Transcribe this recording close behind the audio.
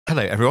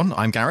Hello, everyone.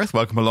 I'm Gareth.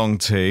 Welcome along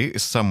to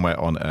Somewhere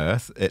on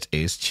Earth. It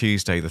is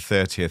Tuesday, the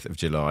 30th of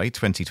July,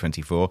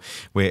 2024.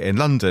 We're in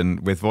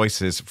London with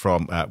voices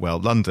from,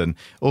 London,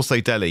 also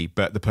Delhi,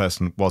 but the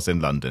person was in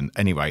London.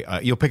 Anyway,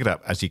 you'll pick it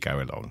up as you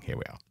go along. Here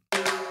we are.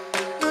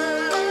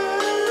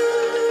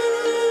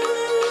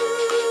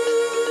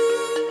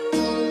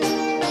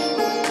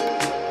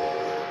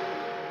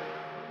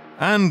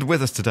 And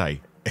with us today,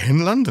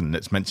 in London,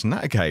 let's mention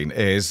that again,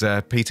 is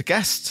Peter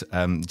Guest,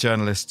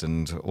 journalist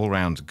and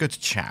all-round good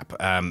chap.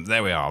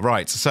 There we are.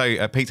 Right.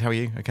 So, Pete, how are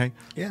you? Okay?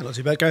 Yeah, not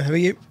too bad, Gareth. How are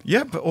you?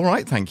 Yeah, but all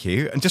right, thank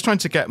you. And just trying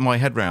to get my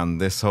head around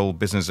this whole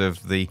business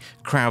of the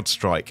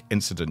CrowdStrike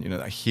incident,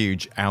 that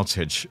huge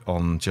outage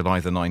on July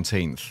the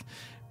 19th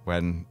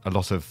when a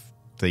lot of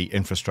the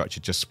infrastructure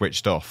just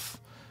switched off.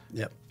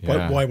 Yep.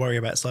 Yeah. Why worry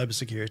about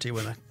cybersecurity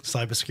when a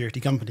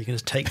cybersecurity company can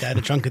just take down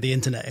a chunk of the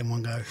internet in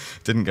one go?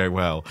 Didn't go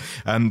well.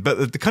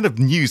 But the kind of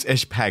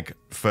news-ish peg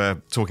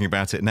for talking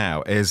about it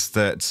now is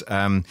that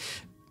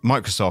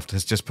Microsoft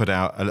has just put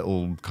out a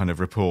little kind of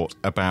report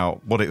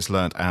about what it's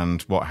learned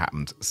and what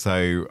happened.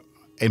 So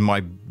in my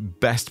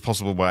best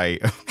possible way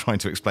of trying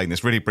to explain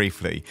this really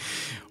briefly,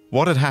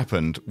 what had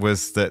happened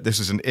was that this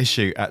was an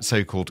issue at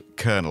so-called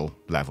kernel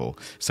level.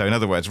 So in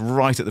other words,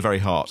 right at the very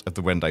heart of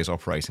the Windows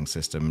operating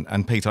system.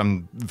 And Pete,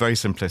 I'm very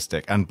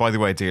simplistic. And by the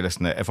way, dear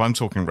listener, if I'm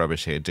talking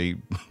rubbish here, do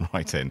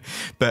write in.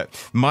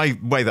 But my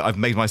way that I've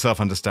made myself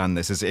understand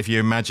this is if you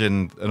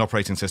imagine an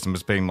operating system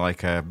as being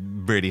like a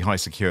really high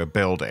secure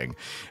building,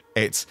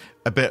 it's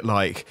a bit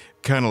like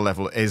kernel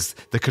level is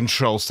the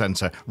control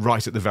center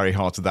right at the very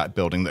heart of that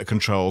building that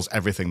controls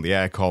everything, the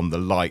aircon, the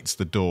lights,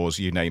 the doors,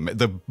 you name it,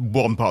 the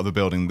one part of the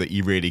building that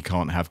you really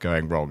can't have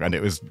going wrong. And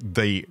it was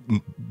the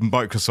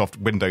Microsoft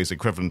Windows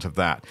equivalent of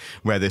that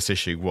where this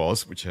issue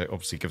was, which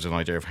obviously gives an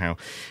idea of how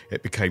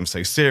it became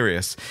so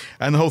serious.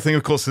 And the whole thing,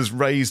 of course, has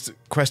raised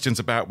questions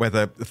about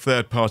whether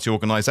third-party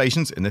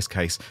organizations, in this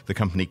case, the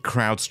company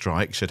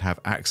CrowdStrike, should have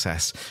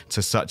access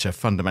to such a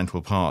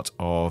fundamental part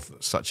of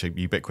such a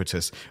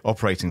ubiquitous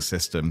operating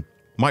system.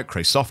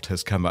 Microsoft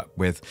has come up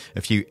with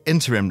a few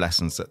interim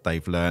lessons that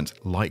they've learned,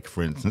 like,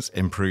 for instance,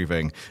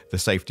 improving the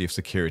safety of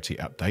security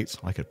updates.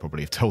 I could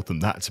probably have told them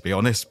that, to be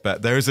honest,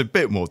 but there is a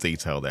bit more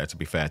detail there, to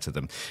be fair to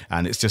them.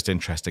 And it's just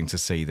interesting to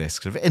see this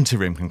sort of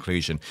interim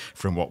conclusion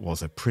from what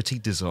was a pretty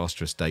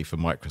disastrous day for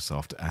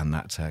Microsoft and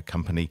that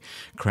company,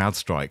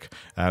 CrowdStrike.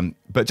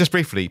 But just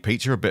briefly,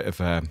 Pete, you're a bit of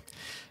a...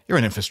 You're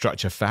an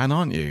infrastructure fan,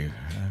 aren't you?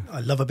 I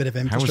love a bit of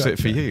infrastructure. How was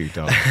it for you,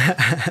 darling?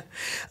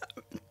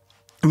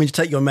 I mean, to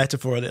take your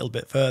metaphor a little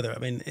bit further, I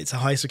mean, it's a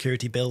high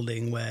security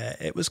building where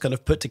it was kind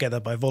of put together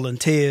by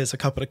volunteers. A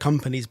couple of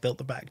companies built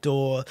the back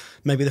door.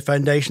 Maybe the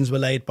foundations were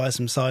laid by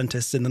some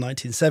scientists in the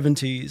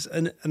 1970s.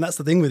 And that's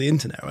the thing with the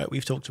internet, right?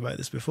 We've talked about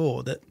this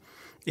before, that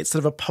it's sort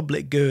of a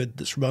public good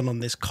that's run on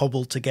this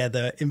cobbled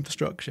together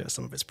infrastructure.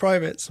 Some of it's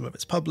private, some of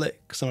it's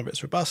public, some of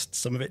it's robust,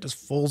 some of it just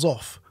falls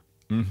off.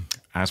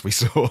 As we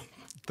saw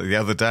the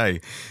other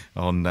day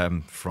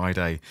on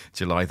Friday,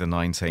 July the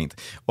 19th.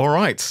 All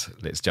right,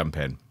 let's jump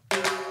in.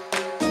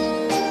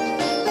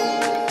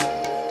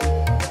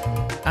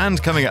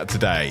 And coming up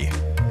today,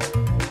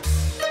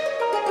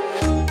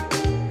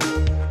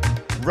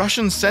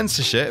 Russian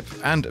censorship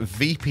and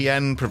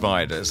VPN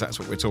providers. That's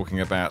what we're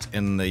talking about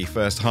in the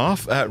first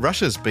half.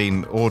 Russia's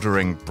been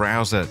ordering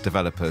browser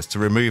developers to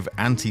remove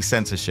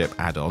anti-censorship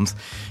add-ons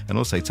and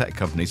also tech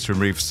companies to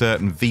remove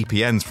certain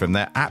VPNs from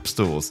their app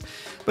stores.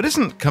 But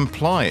isn't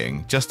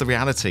complying just the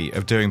reality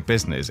of doing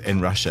business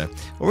in Russia?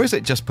 Or is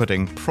it just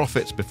putting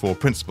profit before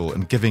principle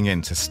and giving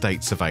in to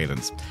state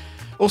surveillance?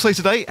 Also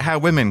today, how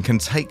women can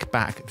take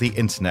back the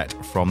internet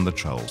from the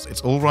trolls.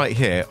 It's all right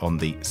here on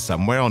the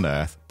Somewhere on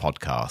Earth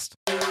podcast.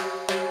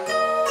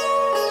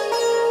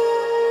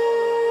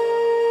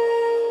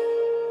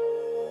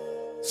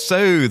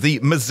 So, the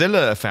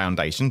Mozilla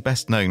Foundation,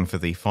 best known for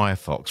the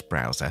Firefox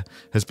browser,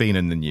 has been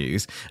in the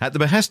news. At the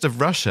behest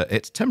of Russia,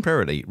 it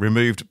temporarily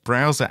removed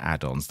browser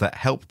add-ons that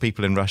help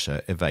people in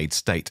Russia evade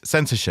state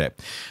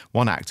censorship.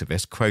 One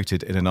activist,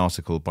 quoted in an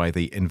article by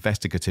the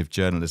investigative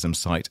journalism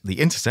site The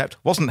Intercept,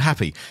 wasn't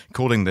happy,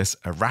 calling this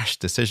a rash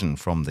decision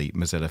from the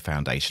Mozilla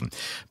Foundation.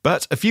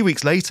 But a few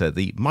weeks later,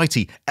 the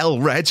mighty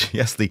LReg,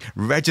 yes, the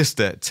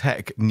Register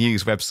Tech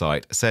news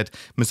website, said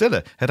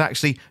Mozilla had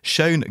actually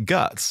shown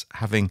guts,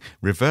 having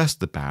reversed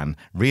the ban,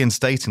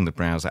 reinstating the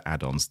browser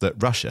add-ons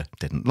that Russia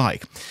didn't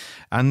like.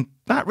 And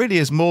that really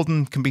is more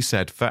than can be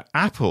said for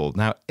Apple.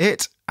 Now,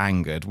 it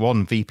angered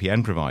one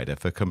VPN provider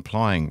for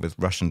complying with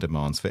Russian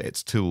demands for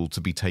its tool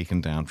to be taken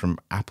down from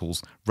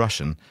Apple's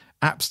Russian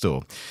App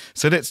Store.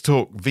 So let's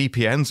talk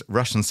VPNs,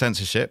 Russian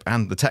censorship,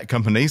 and the tech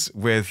companies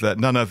with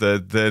none other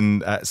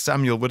than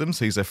Samuel Woodhams,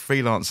 who's a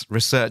freelance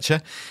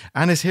researcher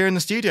and is here in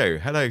the studio.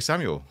 Hello,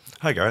 Samuel.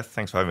 Hi, Gareth.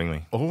 Thanks for having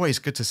me. Always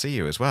good to see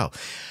you as well.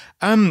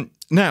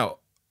 Now,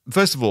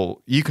 First of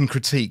all, you can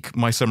critique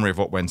my summary of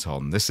what went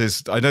on.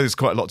 I know there's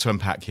quite a lot to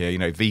unpack here.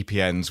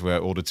 VPNs were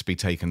ordered to be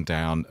taken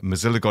down.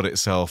 Mozilla got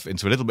itself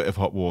into a little bit of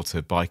hot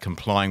water by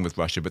complying with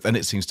Russia, but then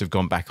it seems to have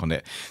gone back on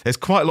it. There's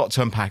quite a lot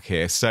to unpack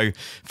here. So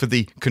for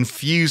the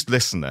confused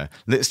listener,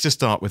 let's just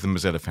start with the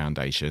Mozilla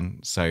Foundation,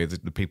 so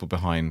the people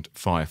behind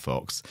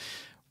Firefox.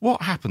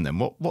 What happened then?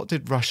 What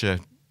did Russia,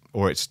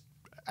 or its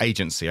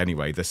agency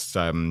anyway, this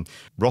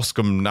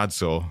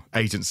Roskomnadzor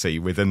agency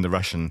within the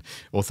Russian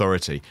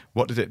authority,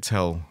 what did it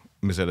tell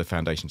Mozilla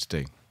Foundation to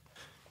do?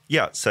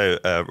 Yeah, so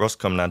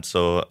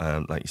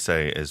Roskomnadzor, like you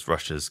say, is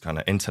Russia's kind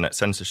of internet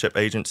censorship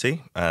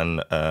agency.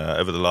 And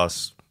over the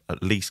last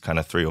at least kind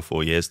of 3 or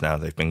 4 years now,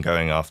 they've been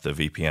going after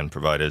VPN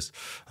providers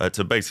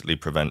to basically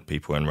prevent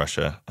people in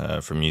Russia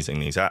from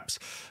using these apps,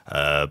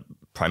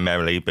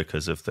 primarily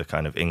because of the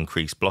kind of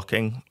increased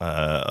blocking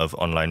of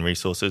online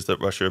resources that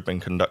Russia have been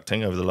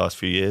conducting over the last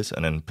few years,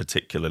 and then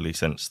particularly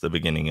since the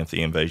beginning of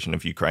the invasion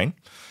of Ukraine.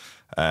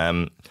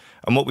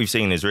 And what we've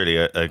seen is really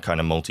a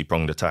kind of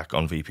multi-pronged attack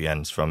on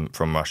VPNs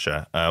from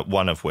Russia,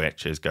 one of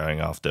which is going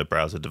after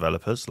browser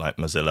developers like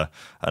Mozilla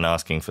and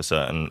asking for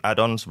certain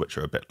add-ons, which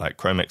are a bit like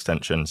Chrome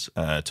extensions,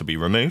 to be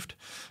removed.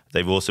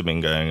 They've also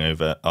been going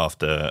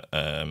after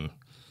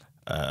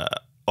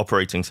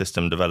operating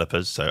system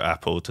developers, so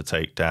Apple, to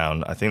take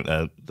down, I think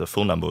the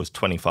full number was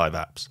 25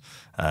 apps,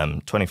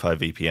 25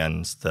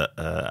 VPNs that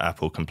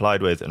Apple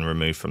complied with and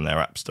removed from their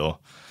app store.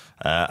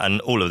 And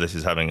all of this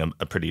is having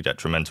a pretty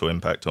detrimental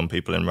impact on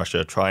people in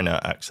Russia trying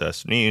to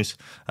access news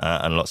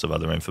and lots of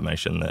other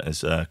information that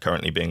is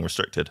currently being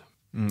restricted.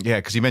 Yeah,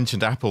 because you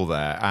mentioned Apple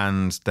there,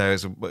 and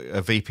there's a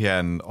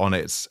VPN on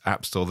its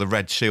app store, the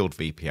Red Shield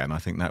VPN. I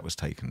think that was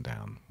taken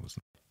down, wasn't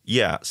it?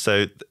 Yeah,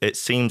 so it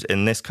seems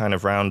in this kind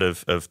of round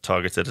of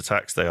targeted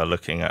attacks, they are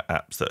looking at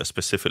apps that are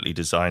specifically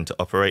designed to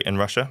operate in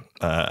Russia,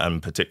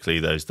 and particularly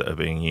those that are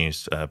being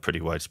used pretty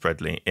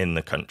widespreadly in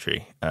the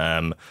country.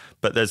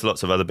 But there's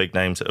lots of other big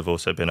names that have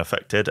also been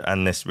affected,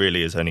 and this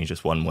really is only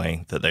just one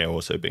way that they are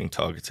also being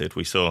targeted.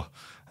 We saw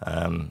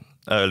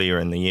earlier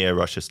in the year,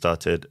 Russia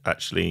started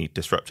actually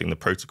disrupting the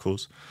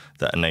protocols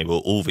that enable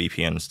all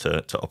VPNs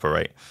to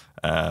operate.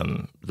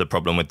 The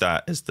problem with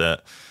that is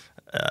that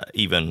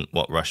even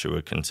what Russia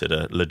would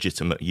consider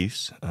legitimate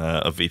use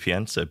of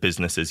VPN, so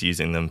businesses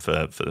using them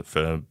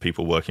for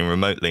people working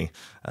remotely,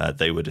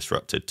 they were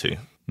disrupted too.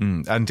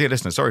 And dear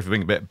listeners, sorry for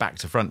being a bit back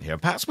to front here.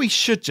 Perhaps we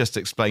should just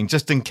explain,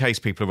 just in case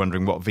people are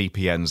wondering what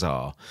VPNs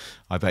are.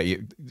 I bet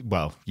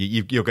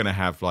you're going to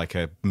have like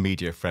a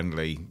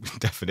media-friendly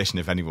definition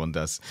if anyone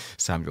does,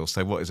 Samuel.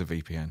 So what is a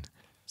VPN?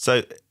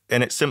 So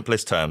in its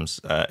simplest terms,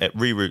 it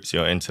reroutes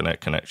your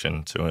internet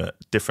connection to a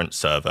different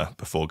server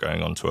before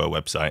going onto a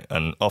website.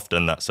 And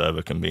often that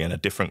server can be in a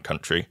different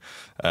country,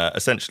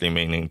 essentially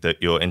meaning that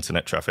your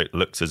internet traffic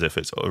looks as if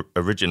it's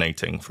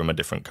originating from a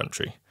different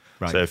country.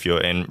 Right. So if you're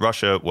in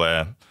Russia,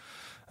 where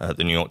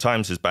the New York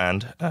Times is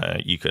banned,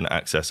 you can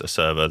access a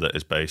server that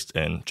is based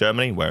in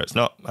Germany, where it's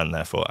not, and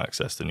therefore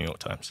access the New York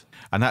Times.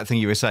 And that thing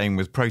you were saying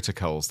with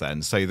protocols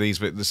then, so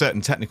these were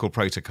certain technical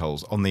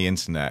protocols on the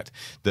internet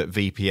that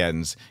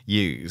VPNs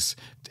use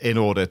in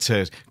order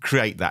to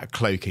create that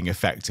cloaking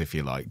effect, if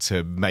you like,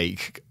 to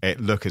make it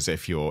look as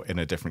if you're in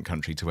a different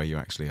country to where you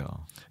actually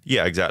are.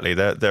 Yeah, exactly.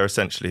 They're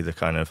essentially the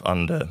kind of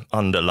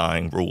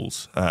underlying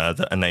rules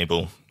that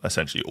enable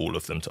essentially all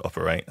of them to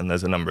operate. And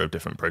there's a number of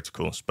different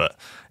protocols, but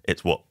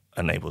it's what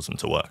enables them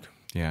to work.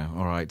 Yeah,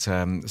 all right.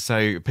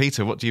 So,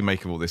 Peter, what do you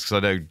make of all this? Because I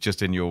know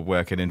just in your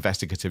work in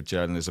investigative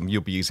journalism,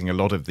 you'll be using a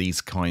lot of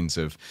these kinds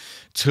of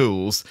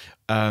tools.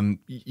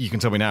 You can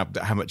tell me now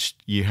how much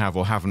you have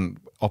or haven't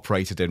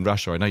operated in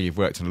Russia. I know you've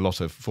worked in a lot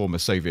of former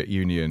Soviet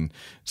Union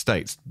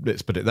states,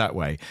 let's put it that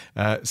way.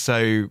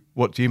 So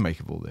what do you make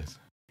of all this?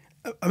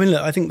 I mean,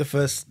 look, I think the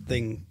first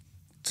thing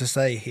to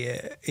say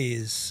here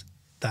is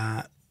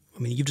that, I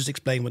mean, you've just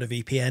explained what a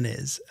VPN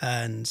is,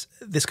 and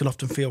this can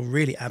often feel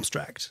really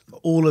abstract.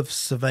 All of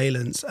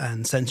surveillance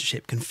and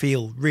censorship can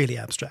feel really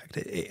abstract.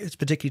 It's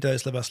particularly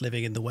those of us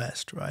living in the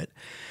West, right?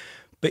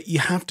 But you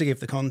have to give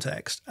the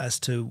context as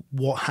to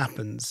what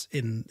happens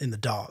in the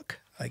dark,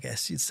 I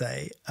guess you'd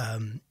say.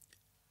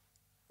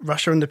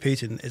 Russia under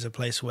Putin is a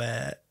place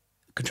where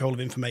control of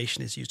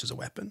information is used as a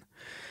weapon.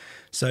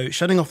 So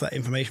shutting off that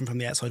information from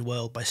the outside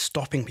world by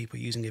stopping people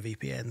using a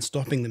VPN,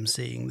 stopping them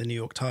seeing the New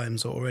York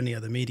Times or any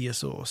other media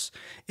source,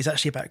 is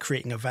actually about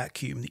creating a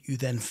vacuum that you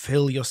then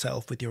fill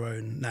yourself with your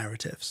own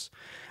narratives.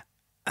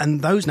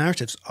 And those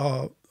narratives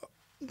are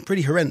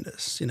pretty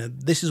horrendous. You know,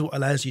 this is what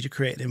allows you to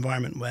create an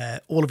environment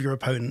where all of your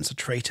opponents are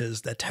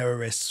traitors, they're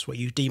terrorists, where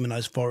you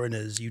demonize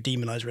foreigners, you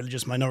demonize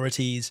religious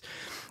minorities,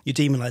 you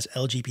demonize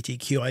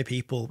LGBTQI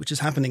people, which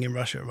is happening in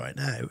Russia right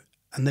now.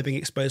 And they're being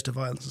exposed to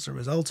violence as a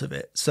result of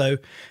it. So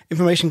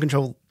information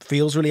control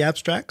feels really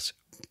abstract,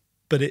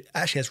 but it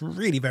actually has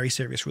really very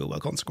serious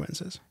real-world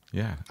consequences.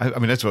 Yeah. I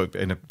mean, that's what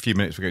in a few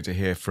minutes we're going to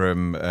hear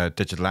from a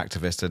digital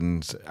activist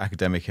and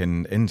academic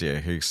in India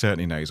who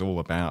certainly knows all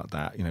about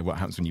that. You know, what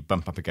happens when you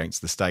bump up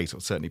against the state,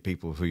 or certainly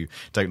people who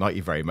don't like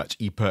you very much.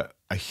 You put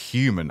a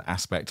human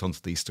aspect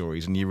onto these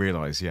stories and you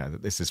realise,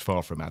 that this is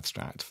far from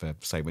abstract for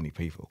so many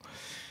people.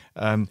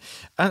 And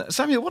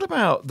Samuel, what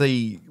about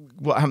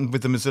what happened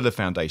with the Mozilla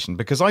Foundation?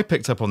 Because I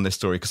picked up on this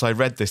story because I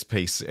read this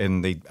piece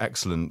in the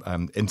excellent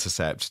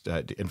Intercept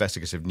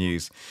investigative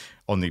news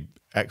on the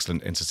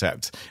excellent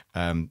Intercept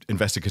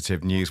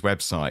investigative news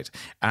website.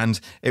 And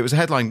it was a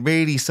headline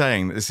really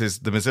saying that this is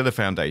the Mozilla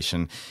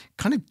Foundation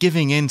kind of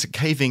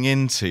caving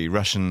into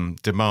Russian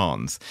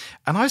demands.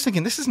 And I was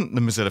thinking, this isn't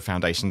the Mozilla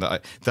Foundation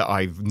that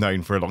I've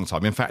known for a long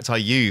time. In fact, I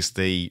use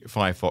the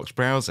Firefox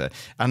browser,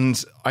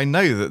 and I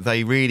know that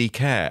they really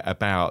care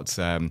about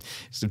sort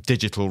of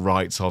digital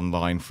rights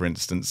online, for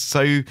instance.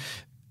 So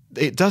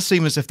it does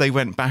seem as if they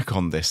went back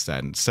on this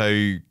then. So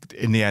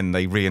in the end,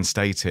 they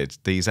reinstated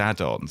these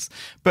add-ons.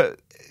 But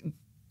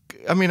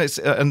I mean,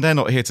 and they're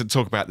not here to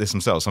talk about this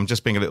themselves. So I'm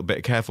just being a little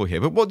bit careful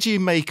here. But what do you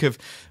make of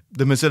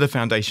the Mozilla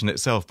Foundation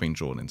itself being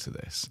drawn into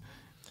this?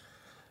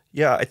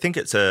 Yeah, I think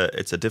it's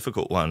a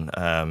difficult one.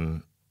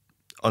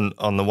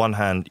 On the one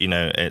hand,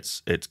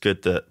 it's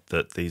good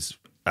that these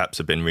apps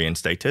have been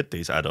reinstated.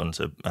 These add-ons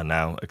are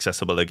now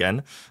accessible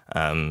again.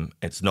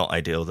 It's not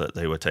ideal that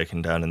they were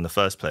taken down in the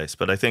first place,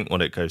 but I think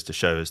what it goes to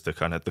show is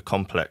the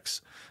complex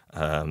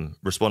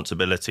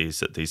responsibilities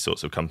that these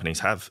sorts of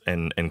companies have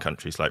in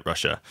countries like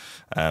Russia.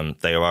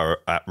 They are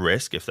at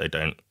risk if they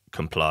don't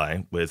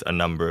comply with a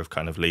number of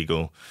kind of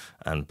legal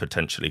and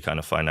potentially kind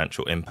of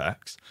financial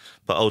impacts.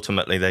 But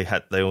ultimately,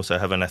 they also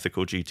have an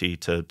ethical duty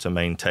to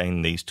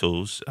maintain these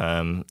tools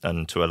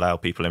and to allow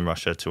people in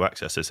Russia to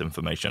access this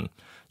information.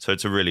 So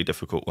it's a really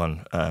difficult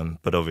one,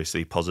 but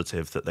obviously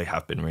positive that they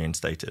have been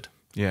reinstated.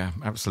 Yeah,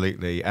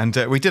 absolutely. And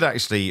we did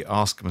actually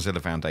ask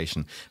Mozilla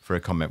Foundation for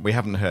a comment. We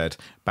haven't heard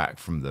back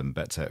from them,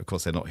 but of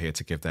course they're not here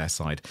to give their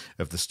side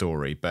of the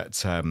story.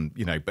 But,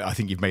 but I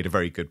think you've made a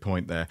very good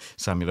point there,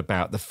 Samuel,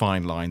 about the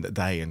fine line that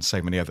they and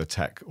so many other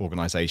tech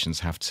organisations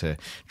have to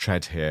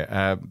tread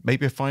here.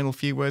 Maybe a final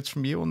few words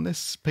from you on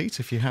this, Pete,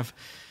 if you have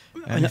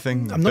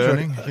anything I'm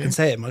burning. Not sure I can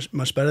say it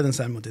much better than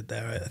Samuel did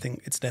there. I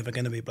think it's never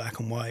going to be black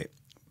and white.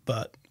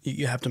 But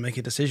you have to make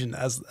a decision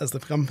as the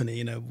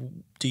company.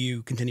 Do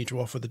you continue to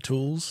offer the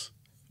tools,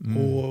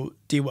 or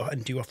do you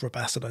offer a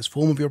bastardized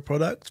form of your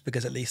product?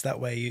 Because at least that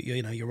way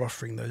you're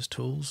offering those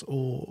tools,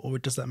 or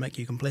does that make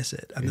you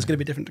complicit? And there's going to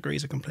be different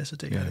degrees of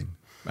complicity. Yeah. I think.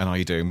 And are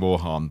you doing more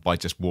harm by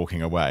just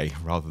walking away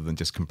rather than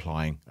just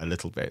complying a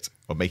little bit,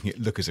 or making it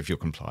look as if you're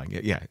complying?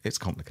 Yeah, it's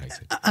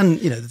complicated. And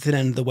the thin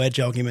end of the wedge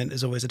argument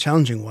is always a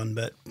challenging one.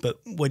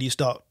 But where do you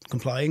start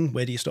complying?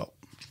 Where do you stop?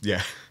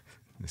 Yeah.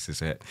 This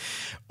is it.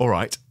 All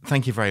right.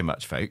 Thank you very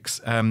much,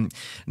 folks.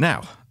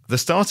 Now, the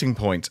starting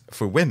point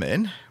for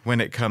women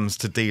when it comes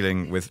to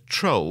dealing with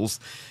trolls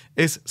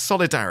is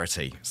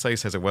solidarity. So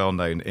says a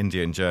well-known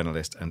Indian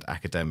journalist and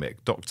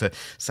academic. Dr.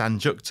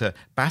 Sanjukta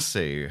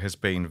Basu has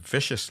been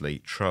viciously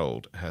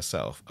trolled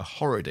herself. A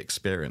horrid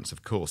experience,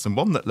 of course, and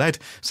one that led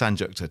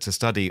Sanjukta to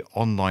study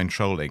online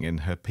trolling in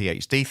her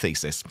PhD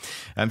thesis.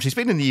 She's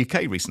been in the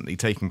UK recently,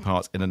 taking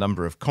part in a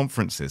number of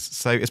conferences,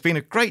 so it's been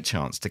a great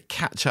chance to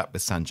catch up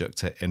with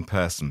Sanjukta in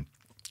person.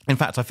 In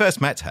fact, I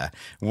first met her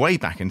way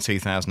back in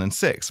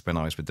 2006 when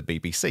I was with the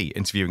BBC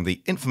interviewing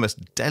the infamous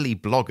Delhi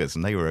bloggers,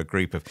 and they were a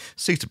group of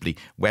suitably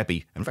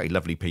webby and very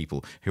lovely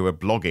people who were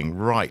blogging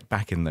right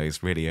back in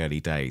those really early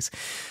days.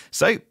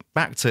 So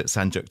back to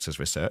Sanjukta's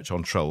research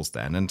on trolls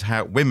then, and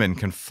how women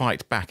can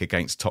fight back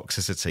against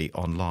toxicity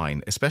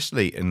online,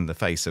 especially in the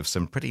face of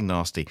some pretty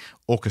nasty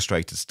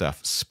orchestrated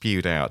stuff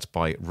spewed out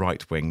by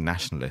right-wing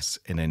nationalists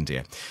in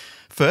India.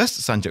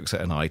 First, Sanjukta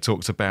and I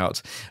talked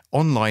about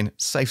online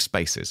safe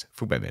spaces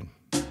for women.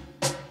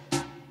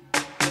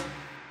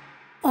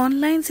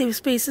 Online safe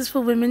spaces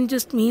for women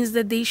just means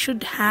that they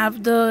should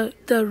have the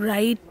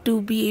right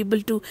to be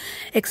able to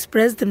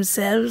express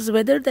themselves,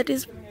 whether that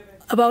is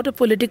about a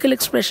political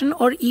expression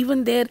or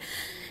even their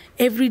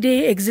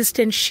everyday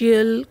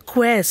existential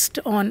quest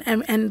on,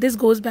 and this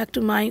goes back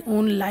to my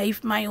own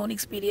life, my own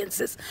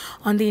experiences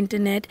on the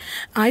internet.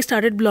 I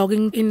started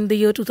blogging in the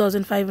year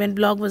 2005 when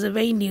blog was a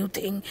very new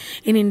thing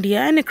in India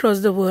and across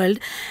the world.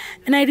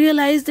 And I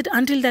realized that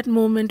until that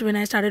moment when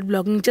I started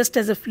blogging, just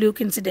as a fluke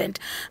incident,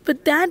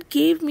 but that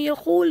gave me a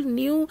whole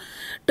new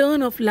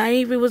turn of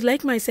life. It was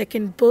like my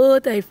second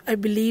birth. I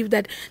believe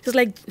that, just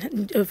like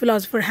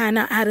philosopher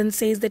Hannah Arendt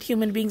says, that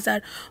human beings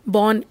are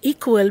born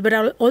equal,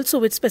 but also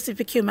with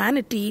specific humanity.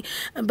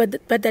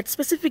 But that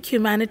specific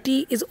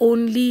humanity is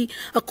only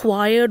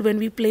acquired when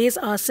we place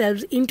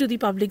ourselves into the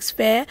public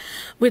sphere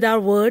with our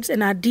words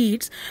and our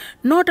deeds,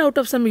 not out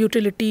of some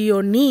utility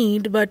or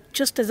need, but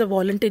just as a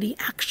voluntary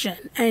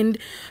action. And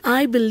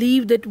I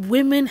believe that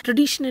women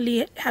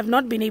traditionally have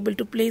not been able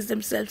to place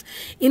themselves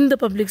in the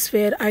public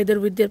sphere, either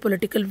with their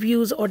political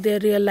views or their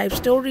real life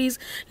stories,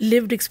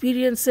 lived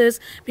experiences,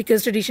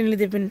 because traditionally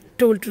they've been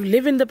told to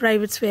live in the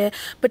private sphere.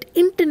 But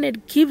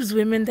internet gives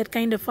women that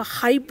kind of a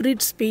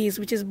hybrid space space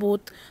which is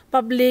both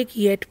public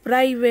yet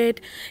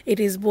private. It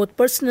is both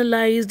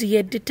personalized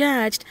yet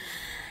detached.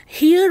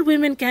 Here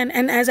women can,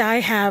 and as I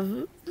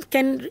have,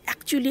 can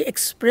actually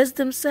express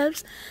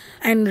themselves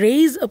and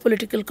raise a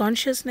political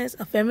consciousness,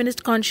 a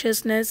feminist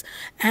consciousness,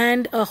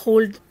 and a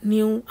whole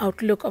new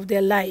outlook of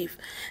their life.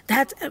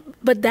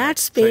 But that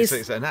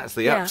space... And that's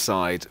the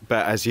upside,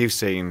 but as you've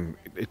seen,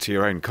 to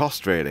your own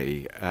cost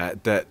really,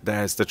 that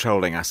there's the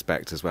trolling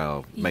aspect as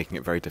well, making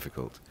it very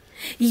difficult.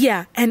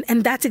 Yeah,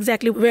 and that's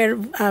exactly where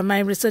my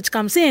research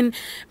comes in,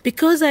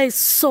 because I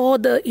saw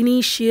the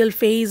initial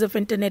phase of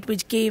internet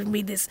which gave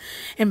me this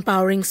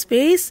empowering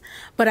space.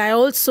 But I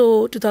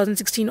also,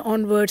 2016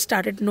 onwards,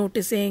 started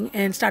noticing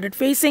and started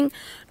facing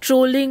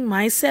trolling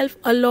myself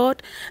a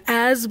lot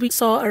as we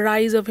saw a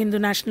rise of Hindu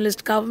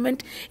nationalist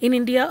government in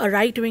India, a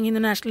right-wing Hindu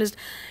nationalist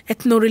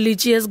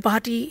ethno-religious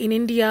party in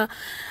India.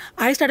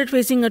 I started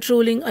facing a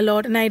trolling a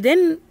lot,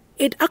 and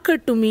it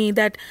occurred to me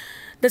that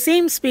the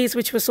same space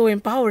which was so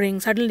empowering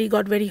suddenly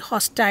got very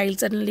hostile,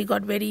 suddenly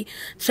got very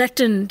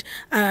threatened.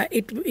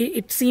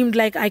 It seemed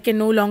like I can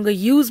no longer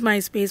use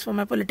my space for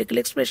my political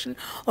expression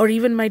or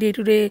even my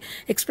day-to-day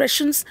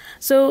expressions.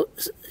 So,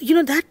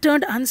 that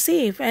turned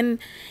unsafe. And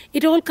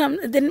it all comes,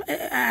 then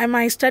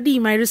my study,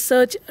 my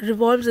research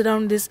revolves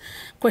around this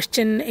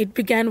question. It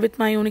began with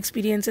my own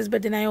experiences,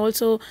 but then I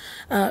also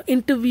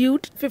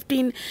interviewed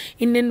 15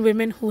 Indian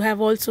women who have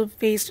also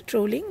faced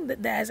trolling,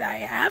 as I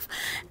have.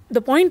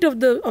 The point of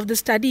the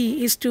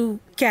study is to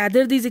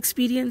gather these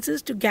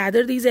experiences, to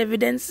gather these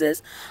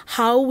evidences,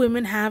 how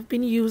women have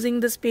been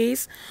using the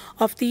space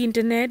of the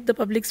internet, the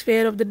public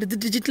sphere, of the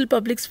digital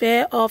public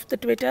sphere of the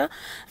Twitter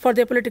for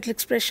their political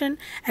expression,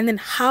 and then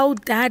how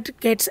that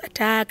gets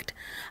attacked,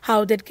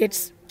 how that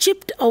gets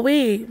chipped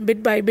away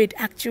bit by bit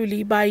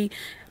actually by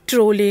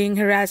trolling,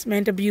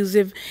 harassment,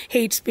 abusive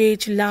hate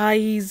speech,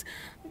 lies,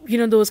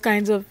 those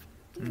kinds of...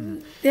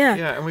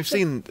 Yeah, and we've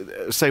seen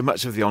so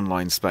much of the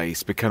online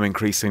space become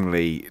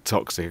increasingly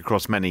toxic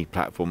across many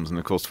platforms, and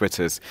of course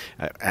Twitter's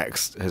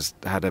X has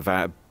had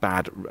a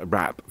bad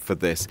rap for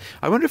this.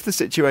 I wonder if the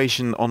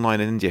situation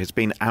online in India has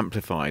been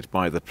amplified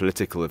by the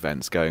political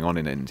events going on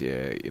in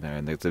India,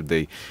 and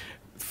the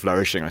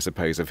flourishing, I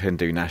suppose, of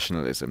Hindu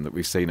nationalism that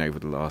we've seen over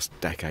the last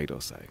decade or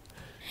so.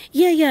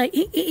 Yeah.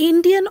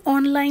 Indian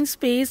online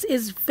space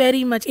is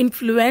very much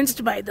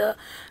influenced by the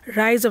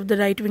rise of the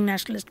right-wing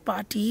nationalist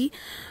party,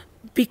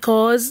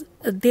 because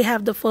they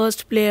have the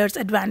first player's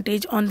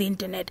advantage on the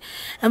internet.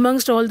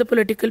 Amongst all the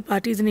political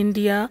parties in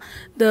India,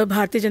 the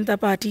Bharatiya Janata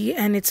Party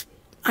and its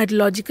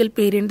ideological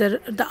parent, the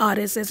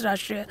RSS,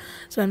 Rashtriya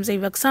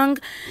Swayamsevak Sangh,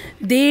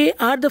 they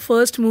are the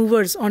first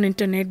movers on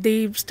internet.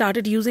 They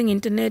started using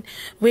internet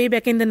way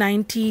back in the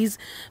 90s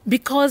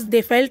because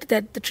they felt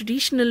that the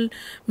traditional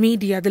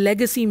media, the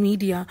legacy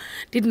media,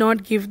 did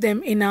not give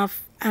them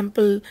enough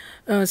ample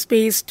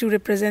space to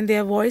represent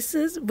their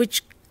voices,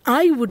 which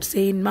I would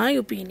say, in my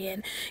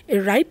opinion,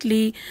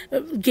 rightly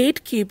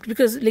gatekept,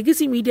 because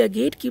legacy media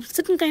gatekeeps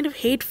certain kind of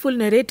hateful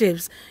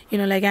narratives,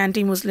 like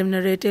anti-Muslim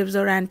narratives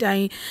or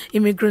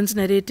anti-immigrants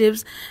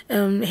narratives,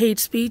 hate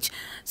speech.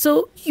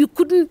 So you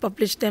couldn't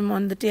publish them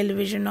on the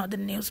television or the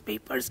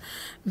newspapers,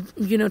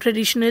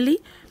 traditionally.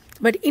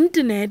 But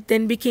internet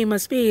then became a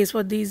space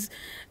for these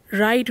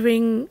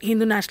right-wing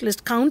Hindu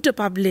nationalist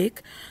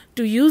counter-public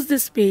to use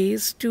this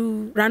space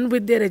to run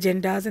with their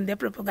agendas and their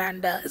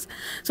propagandas.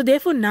 So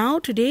therefore now,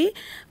 today,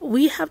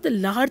 we have the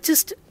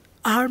largest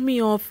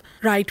army of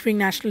right-wing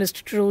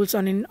nationalist trolls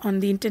on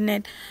the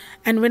internet.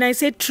 And when I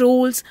say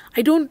trolls,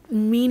 I don't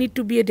mean it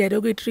to be a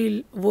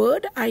derogatory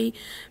word. I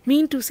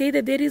mean to say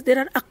that there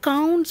are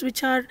accounts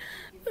which are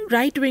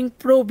right-wing,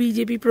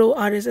 pro-BJP,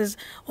 pro-RSS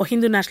or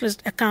Hindu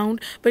nationalist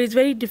account, but it's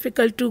very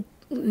difficult to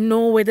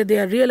know whether they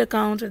are real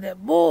accounts or they're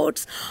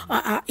bots.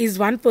 Is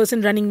one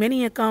person running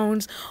many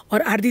accounts,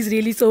 or are these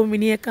really so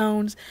many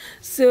accounts?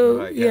 So,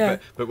 right, yeah.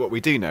 But what we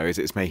do know is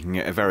it's making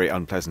it a very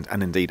unpleasant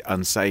and indeed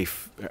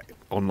unsafe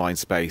online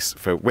space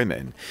for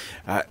women.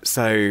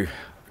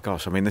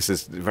 Gosh, I mean, this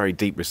is very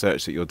deep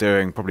research that you're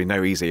doing, probably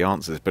no easy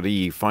answers, but are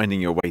you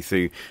finding your way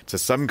through to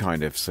some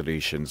kind of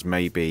solutions,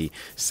 maybe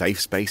safe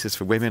spaces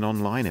for women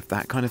online, if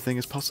that kind of thing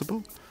is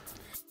possible?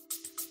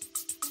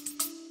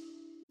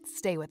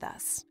 Stay with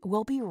us.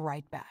 We'll be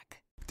right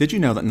back. Did you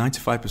know that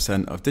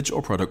 95% of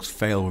digital products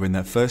fail within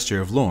their first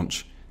year of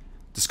launch?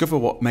 Discover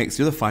what makes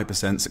the other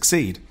 5%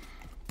 succeed.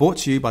 Brought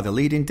to you by the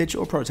leading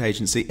digital product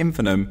agency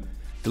Infinum,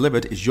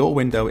 Delivered is your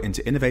window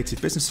into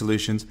innovative business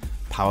solutions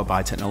powered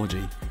by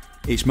technology.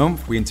 Each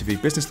month, we interview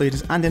business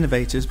leaders and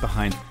innovators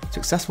behind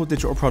successful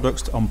digital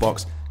products to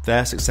unbox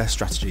their success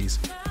strategies.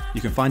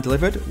 You can find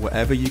Delivered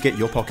wherever you get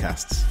your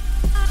podcasts.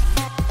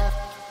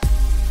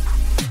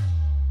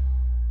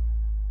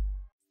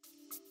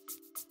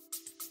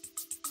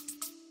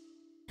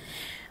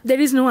 There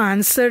is no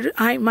answer.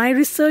 My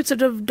research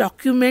sort of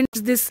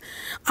documents this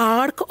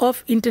arc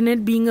of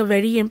internet being a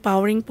very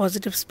empowering,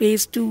 positive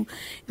space to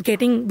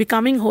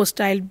becoming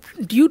hostile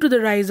due to the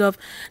rise of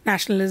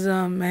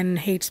nationalism and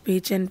hate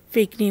speech and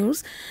fake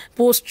news,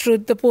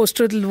 the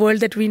post-truth world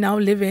that we now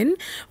live in,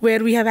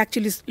 where we have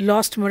actually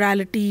lost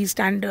morality,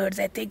 standards,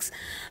 ethics,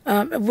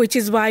 which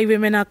is why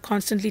women are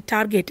constantly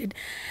targeted.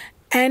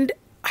 And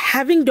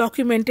having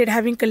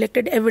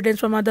collected evidence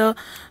from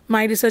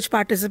my research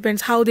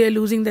participants, how they are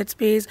losing that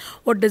space,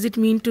 what does it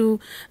mean to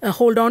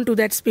hold on to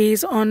that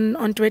space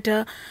on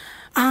Twitter,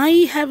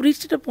 I have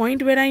reached at a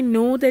point where I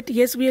know that,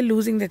 yes, we are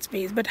losing that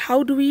space, but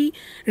how do we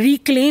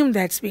reclaim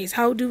that space?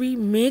 How do we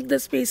make the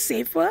space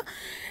safer?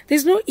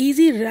 There's no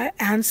easy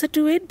answer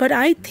to it, but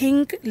I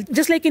think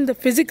just like in the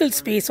physical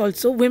space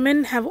also,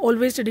 women have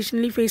always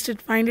traditionally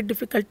find it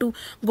difficult to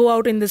go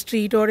out in the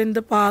street or in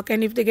the park,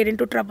 and if they get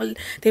into trouble,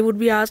 they would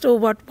be asked,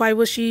 why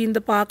was she in the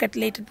park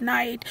late at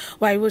night?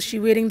 Why was she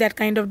wearing that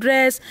kind of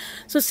dress?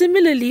 So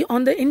similarly,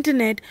 on the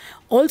internet,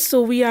 also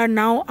we are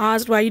now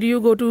asked, why do you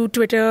go to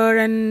Twitter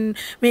and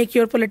make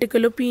your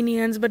political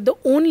opinions? But the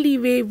only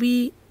way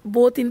we,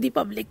 both in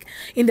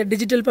the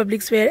digital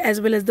public sphere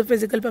as well as the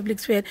physical public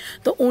sphere,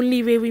 the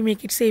only way we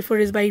make it safer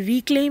is by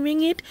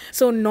reclaiming it.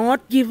 So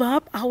not give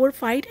up our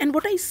fight. And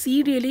what I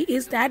see really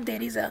is that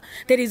there is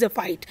a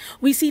fight.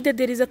 We see that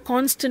there is a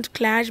constant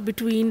clash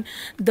between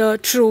the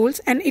trolls,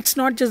 and it's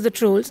not just the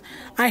trolls.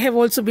 I have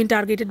also been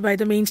targeted by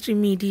the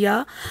mainstream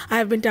media. I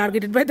have been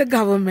targeted by the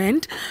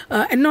government,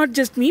 and not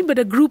just me, but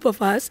a group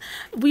of us.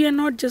 We are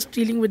not just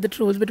dealing with the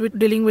trolls, but we're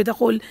dealing with a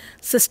whole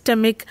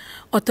systemic,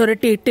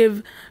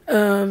 authoritative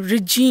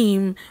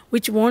regime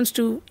which wants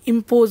to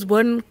impose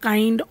one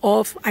kind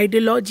of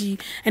ideology,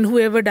 and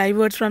whoever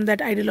diverts from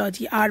that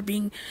ideology are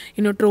being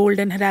trolled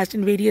and harassed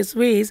in various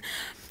ways.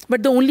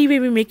 But the only way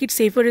we make it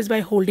safer is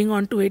by holding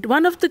on to it.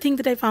 One of the things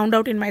that I found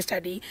out in my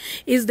study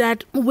is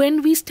that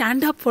when we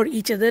stand up for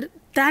each other,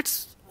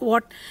 that's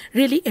what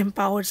really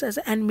empowers us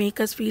and make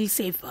us feel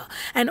safer.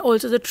 And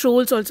also the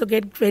trolls also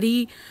get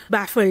very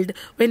baffled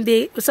when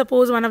they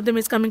suppose one of them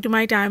is coming to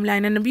my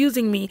timeline and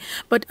abusing me,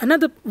 but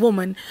another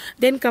woman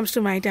then comes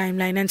to my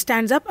timeline and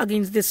stands up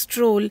against this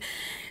troll.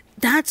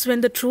 That's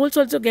when the trolls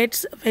also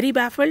gets very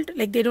baffled,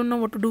 like they don't know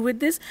what to do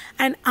with this.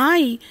 And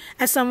I,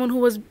 as someone who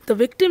was the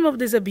victim of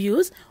this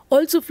abuse,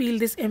 also feel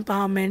this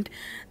empowerment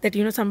that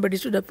somebody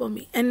stood up for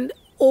me. And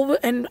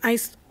I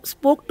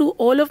spoke to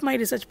all of my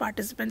research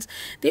participants.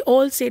 They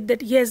all said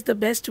that yes, the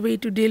best way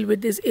to deal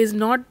with this is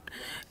not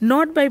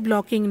by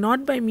blocking,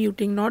 not by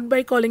muting, not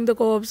by calling the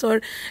cops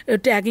or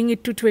tagging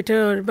it to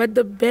Twitter, but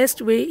the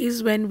best way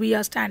is when we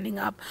are standing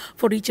up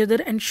for each other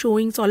and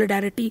showing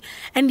solidarity.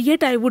 And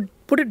yet I would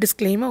put a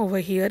disclaimer over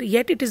here,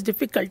 yet it is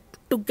difficult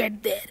to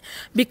get there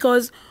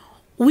because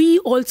we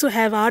also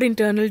have our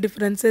internal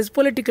differences,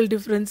 political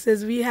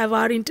differences. We have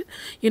our,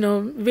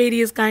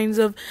 various kinds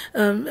of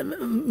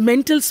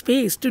mental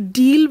space to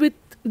deal with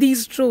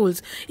these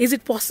trolls. Is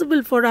it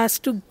possible for us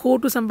to go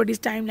to somebody's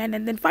timeline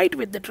and then fight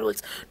with the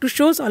trolls to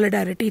show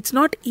solidarity? It's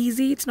not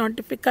easy. It's not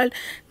difficult.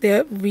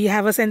 We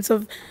have a sense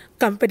of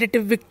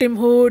competitive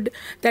victimhood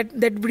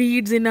that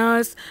breeds in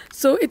us.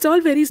 So it's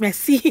all very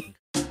messy.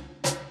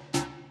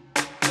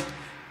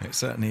 It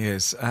certainly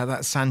is.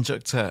 That's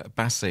Sanjukta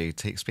Basu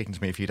speaking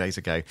to me a few days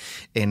ago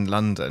in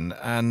London.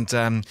 And,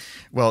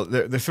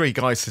 the three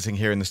guys sitting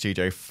here in the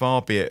studio,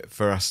 far be it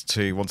for us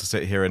to want to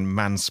sit here and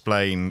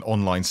mansplain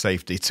online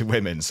safety to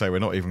women. So we're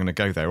not even going to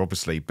go there,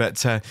 obviously.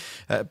 But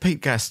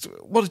Pete Guest,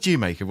 what did you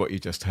make of what you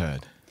just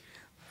heard?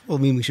 Well,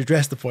 we should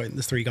address the point,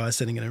 there's three guys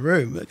sitting in a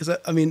room. Because,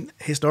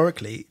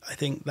 historically, I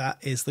think that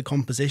is the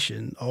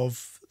composition or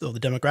the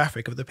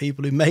demographic of the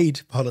people who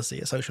made policy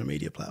at social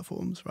media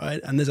platforms, right?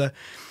 And there's a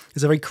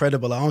very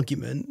credible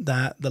argument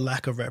that the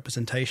lack of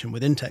representation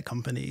within tech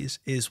companies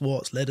is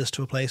what's led us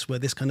to a place where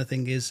this kind of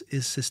thing is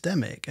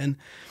systemic. And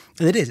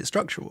it's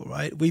structural,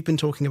 right? We've been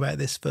talking about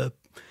this for,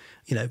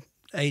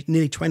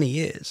 nearly 20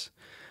 years.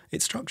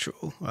 It's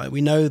structural, right?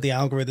 We know the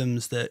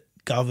algorithms that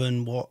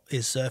govern what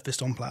is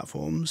surfaced on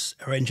platforms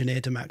are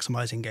engineered to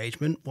maximize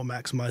engagement. What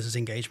maximizes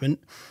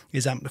engagement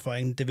is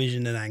amplifying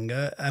division and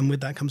anger, and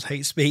with that comes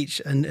hate speech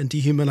and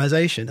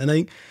dehumanization. And I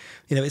think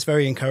it's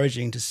very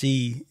encouraging to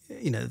see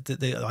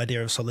the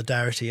idea of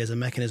solidarity as a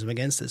mechanism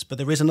against this, but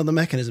there is another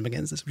mechanism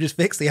against this, which is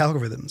fix the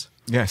algorithms.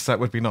 Yes, that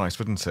would be nice,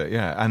 wouldn't it?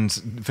 Yeah, and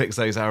fix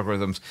those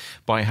algorithms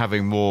by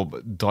having more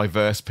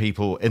diverse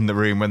people in the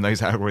room when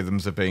those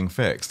algorithms are being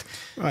fixed.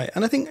 Right,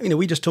 and I think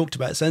we just talked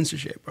about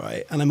censorship,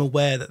 right? And I'm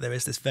aware that there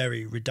is this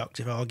very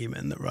reductive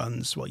argument that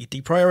runs, you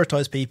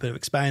deprioritize people,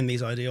 expand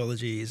these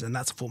ideologies, and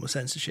that's a form of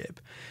censorship.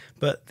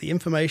 But the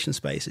information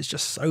space is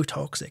just so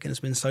toxic and it's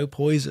been so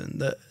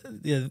poisoned that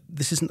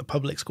this isn't the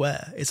public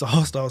square. It's a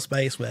hostile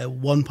space where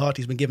one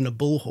party's been given a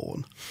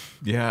bullhorn.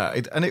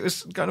 Yeah, and it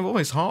was kind of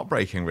almost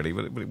heartbreaking, really,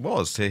 what it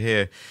was to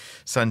hear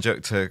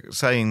Sanjukta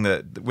saying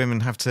that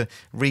women have to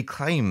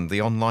reclaim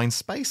the online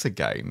space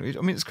again.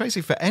 I mean, it's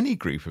crazy for any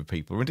group of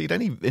people, or indeed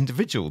any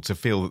individual, to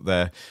feel that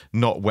they're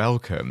not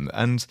welcome.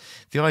 And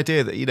the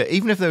idea that,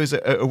 even if there was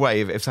a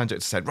way, if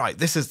Sanjukta said, right,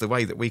 this is the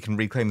way that we can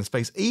reclaim the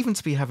space, even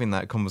to be having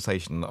that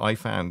conversation that I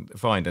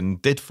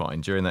did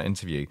find during that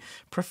interview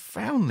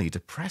profoundly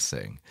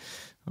depressing.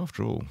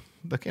 After all,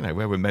 look,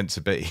 where we're meant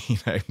to be,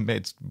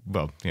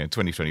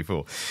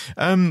 2024.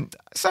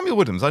 Samuel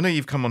Woodhams, I know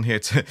you've come on here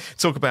to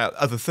talk about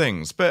other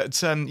things,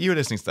 but you were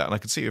listening to that and I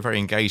could see you were very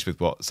engaged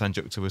with what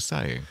Sanjukta was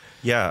saying.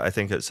 Yeah, I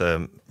think it's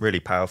a really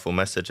powerful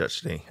message,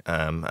 actually,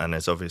 and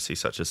it's obviously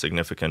such a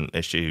significant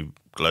issue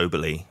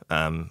globally.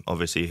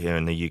 Obviously, here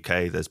in the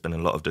UK, there's been a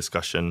lot of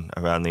discussion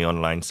around the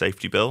online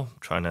safety bill,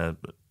 trying to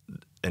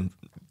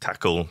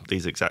tackle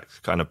these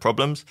exact kind of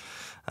problems.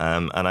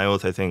 And I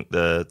also think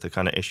the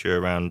kind of issue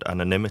around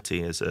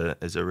anonymity is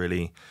a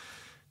really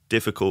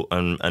difficult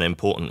and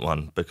important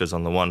one, because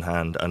on the one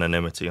hand,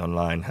 anonymity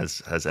online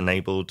has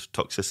enabled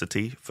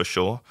toxicity for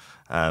sure,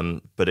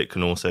 but it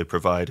can also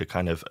provide a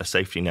kind of a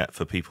safety net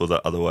for people that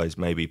otherwise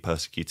may be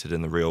persecuted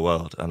in the real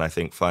world. And I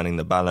think finding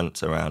the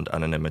balance around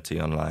anonymity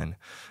online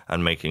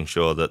and making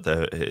sure that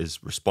it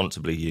is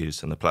responsibly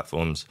used and the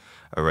platforms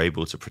are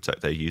able to protect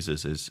their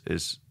users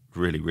is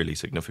really, really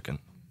significant.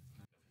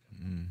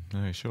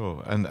 No,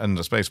 sure. And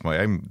I suppose my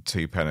own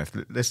two penneth,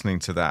 listening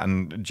to that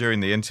and during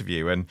the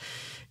interview, and,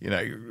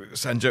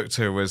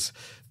 Sanjukta was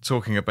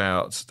talking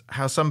about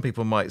how some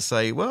people might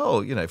say,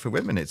 well, for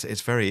women,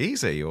 it's very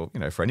easy, or,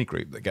 for any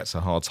group that gets a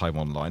hard time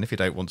online, if you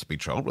don't want to be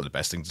trolled, well, the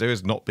best thing to do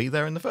is not be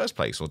there in the first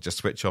place, or just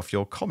switch off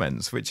your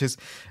comments, which is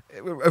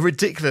a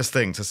ridiculous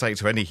thing to say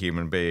to any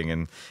human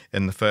being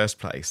in the first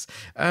place.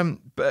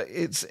 But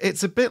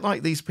it's a bit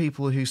like these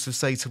people who sort of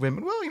say to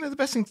women, well, the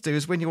best thing to do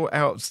is when you're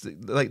out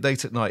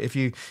late at night, if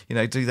you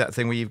do that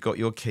thing where you've got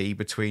your key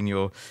between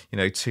your,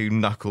 two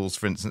knuckles,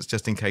 for instance,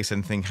 just in case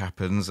anything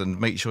happens,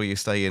 and make sure you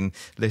stay in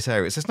lit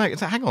areas. No,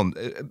 hang on,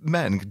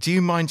 men, do you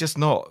mind just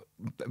not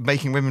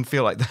making women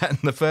feel like that in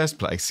the first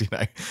place?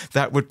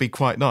 That would be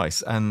quite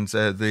nice, and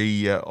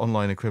the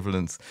online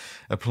equivalence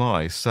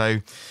applies. So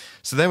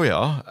there we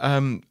are.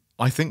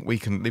 I think we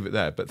can leave it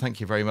there, but thank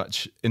you very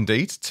much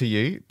indeed to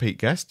you, Pete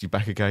Guest. You're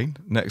back again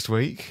next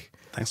week.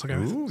 Thanks for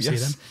going. Ooh, see you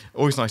then.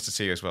 Always nice to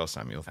see you as well,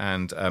 Samuel.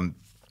 And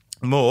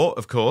more,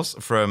 of course,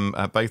 from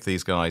both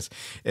these guys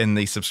in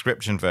the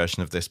subscription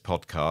version of this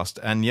podcast.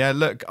 And yeah,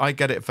 look, I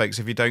get it, folks.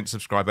 If you don't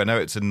subscribe, I know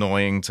it's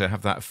annoying to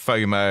have that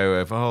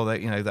FOMO of,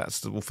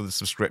 that's all for the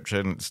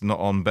subscription. It's not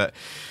on, but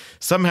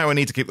somehow I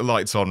need to keep the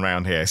lights on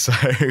around here. So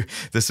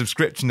the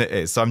subscription it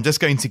is. So I'm just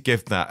going to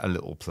give that a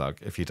little plug,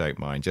 if you don't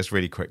mind, just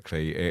really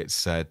quickly.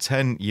 It's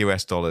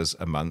 $10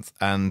 a month.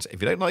 And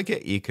if you don't like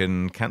it, you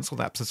can cancel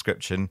that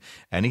subscription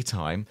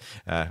anytime.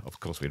 Of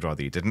course, we'd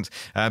rather you didn't.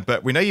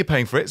 But we know you're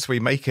paying for it, so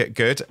we make it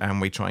good, and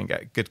we try and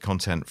get good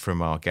content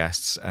from our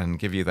guests and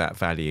give you that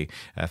value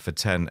for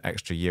 $10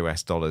 extra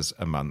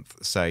a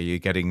month. So you're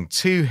getting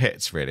two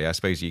hits, really. I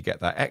suppose you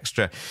get that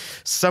extra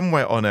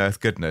somewhere on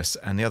earth goodness,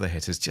 and the other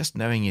hit is just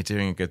knowing you're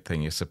doing a good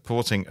thing. You're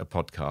supporting a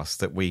podcast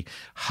that we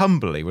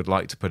humbly would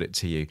like to put it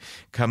to you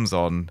comes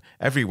on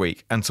every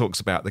week and talks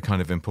about the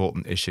kind of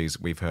important issues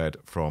we've heard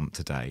from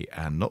today.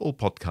 And not all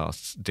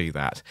podcasts do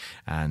that.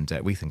 And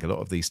we think a lot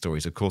of these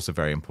stories, of course, are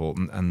very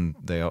important. And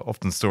they are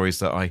often stories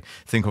that I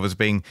think of as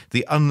being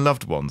the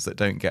unloved ones that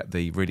don't get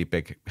the really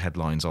big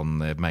headlines on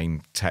the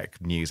main tech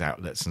news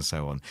outlets and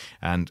so on.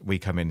 And we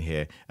come in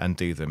here and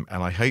do them.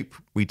 And I hope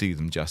we do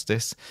them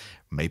justice.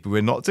 Maybe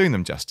we're not doing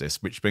them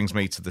justice, which brings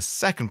me to the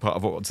second part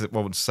of what I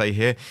want to say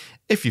here.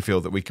 If you feel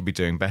that we could be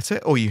doing better,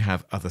 or you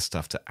have other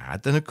stuff to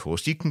add, then of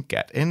course you can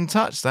get in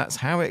touch. That's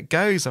how it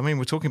goes. I mean,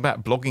 we're talking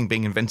about blogging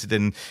being invented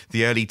in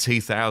the early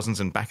 2000s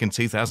and back in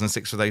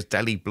 2006 for those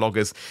Delhi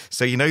bloggers.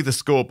 So you know the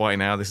score by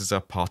now. This is a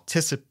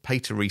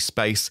participatory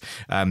space.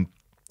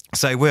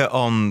 So we're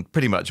on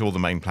pretty much all the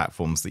main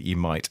platforms that you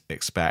might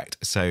expect.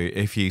 So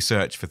if you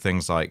search for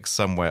things like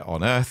Somewhere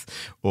on Earth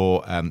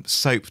or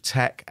SOEP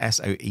Tech,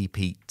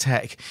 SOEP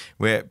Tech,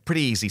 we're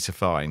pretty easy to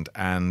find.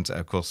 And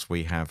of course,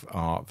 we have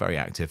our very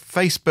active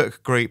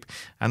Facebook group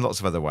and lots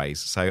of other ways.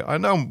 So I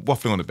know I'm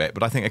waffling on a bit,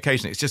 but I think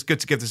occasionally it's just good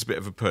to give this a bit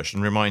of a push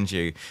and remind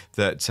you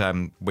that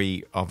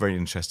we are very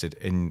interested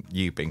in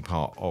you being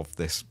part of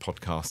this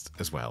podcast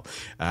as well.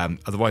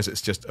 Otherwise,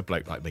 it's just a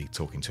bloke like me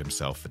talking to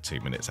himself for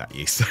 2 minutes at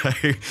you. So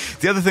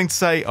the other thing to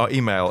say, our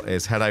email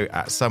is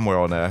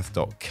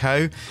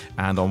hello@somewhereonearth.co,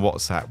 and on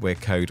WhatsApp we're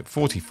code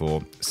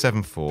 44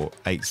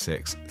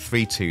 7486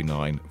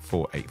 329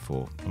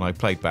 484. And I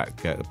played back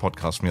the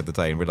podcast from the other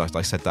day and realised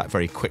I said that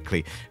very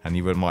quickly, and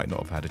you might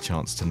not have had a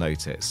chance to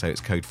note it. So it's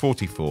code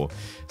 44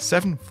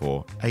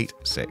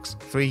 7486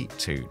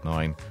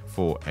 329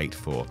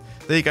 484.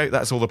 There you go.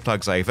 That's all the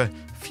plugs over.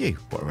 Phew,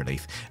 what a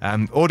relief.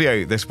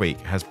 Audio this week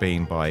has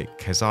been by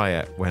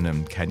Keziah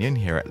Wenham Kenyon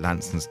here at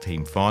Lanson's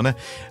Team Farner.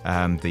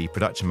 The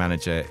production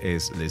manager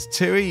is Liz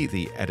Toohey.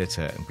 The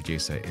editor and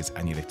producer is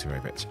Anya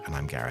Litorovich. And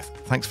I'm Gareth.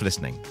 Thanks for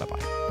listening.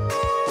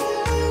 Bye-bye.